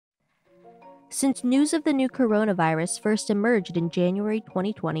Since news of the new coronavirus first emerged in January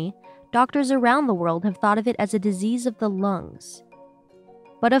 2020, doctors around the world have thought of it as a disease of the lungs.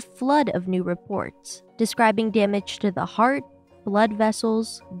 But a flood of new reports, describing damage to the heart, blood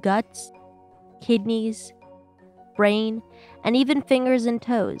vessels, guts, kidneys, brain, and even fingers and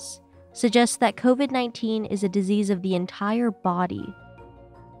toes, suggests that COVID-19 is a disease of the entire body.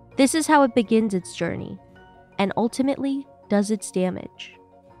 This is how it begins its journey, and ultimately does its damage.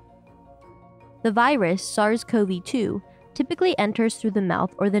 The virus, SARS-CoV-2, typically enters through the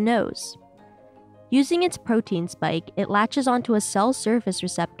mouth or the nose. Using its protein spike, it latches onto a cell surface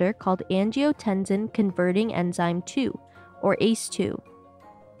receptor called angiotensin-converting enzyme 2, or ACE2.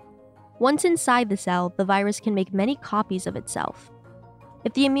 Once inside the cell, the virus can make many copies of itself.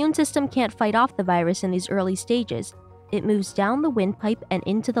 If the immune system can't fight off the virus in these early stages, it moves down the windpipe and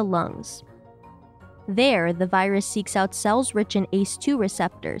into the lungs. There, the virus seeks out cells rich in ACE2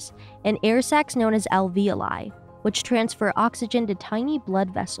 receptors and air sacs known as alveoli, which transfer oxygen to tiny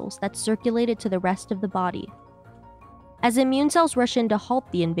blood vessels that circulate it to the rest of the body. As immune cells rush in to halt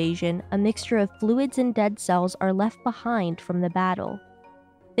the invasion, a mixture of fluids and dead cells are left behind from the battle.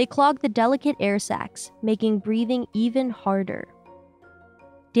 They clog the delicate air sacs, making breathing even harder.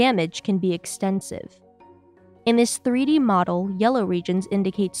 Damage can be extensive. In this 3D model, yellow regions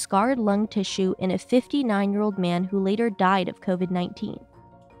indicate scarred lung tissue in a 59-year-old man who later died of COVID-19.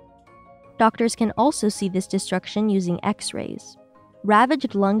 Doctors can also see this destruction using X-rays.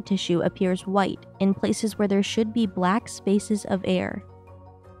 Ravaged lung tissue appears white in places where there should be black spaces of air.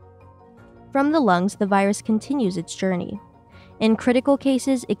 From the lungs, the virus continues its journey. In critical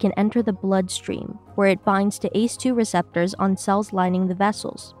cases, it can enter the bloodstream, where it binds to ACE2 receptors on cells lining the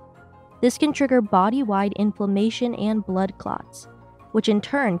vessels. This can trigger body-wide inflammation and blood clots, which in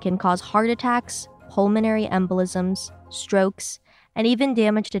turn can cause heart attacks, pulmonary embolisms, strokes, and even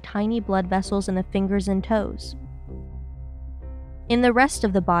damage to tiny blood vessels in the fingers and toes. In the rest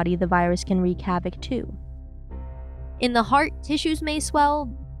of the body, the virus can wreak havoc too. In the heart, tissues may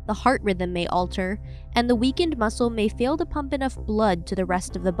swell, the heart rhythm may alter, and the weakened muscle may fail to pump enough blood to the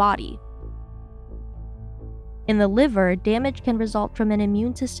rest of the body. In the liver, damage can result from an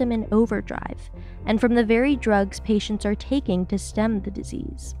immune system in overdrive, and from the very drugs patients are taking to stem the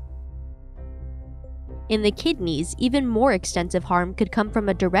disease. In the kidneys, even more extensive harm could come from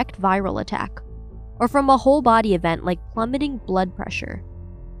a direct viral attack, or from a whole body event like plummeting blood pressure.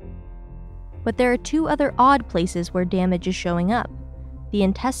 But there are two other odd places where damage is showing up: the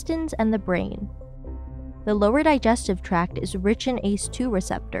intestines and the brain. The lower digestive tract is rich in ACE2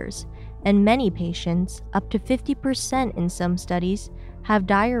 receptors, and many patients, up to 50% in some studies, have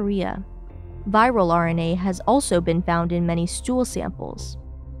diarrhea. Viral RNA has also been found in many stool samples.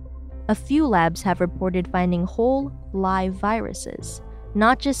 A few labs have reported finding whole, live viruses,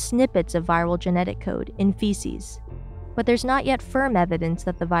 not just snippets of viral genetic code, in feces. But there's not yet firm evidence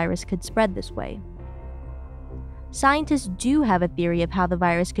that the virus could spread this way. Scientists do have a theory of how the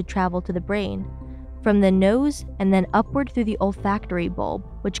virus could travel to the brain, from the nose and then upward through the olfactory bulb,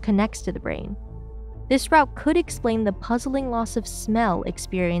 which connects to the brain. This route could explain the puzzling loss of smell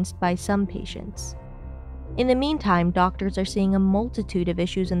experienced by some patients. In the meantime, doctors are seeing a multitude of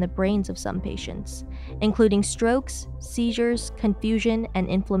issues in the brains of some patients, including strokes, seizures, confusion, and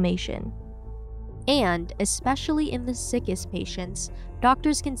inflammation. And, especially in the sickest patients,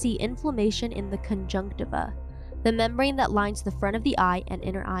 doctors can see inflammation in the conjunctiva, the membrane that lines the front of the eye and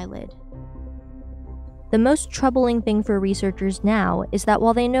inner eyelid. The most troubling thing for researchers now is that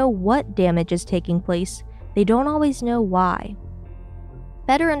while they know what damage is taking place, they don't always know why.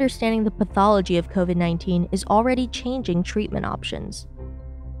 Better understanding the pathology of COVID-19 is already changing treatment options,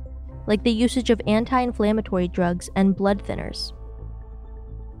 like the usage of anti-inflammatory drugs and blood thinners.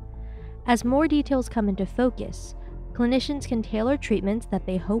 As more details come into focus, clinicians can tailor treatments that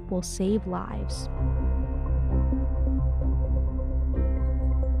they hope will save lives.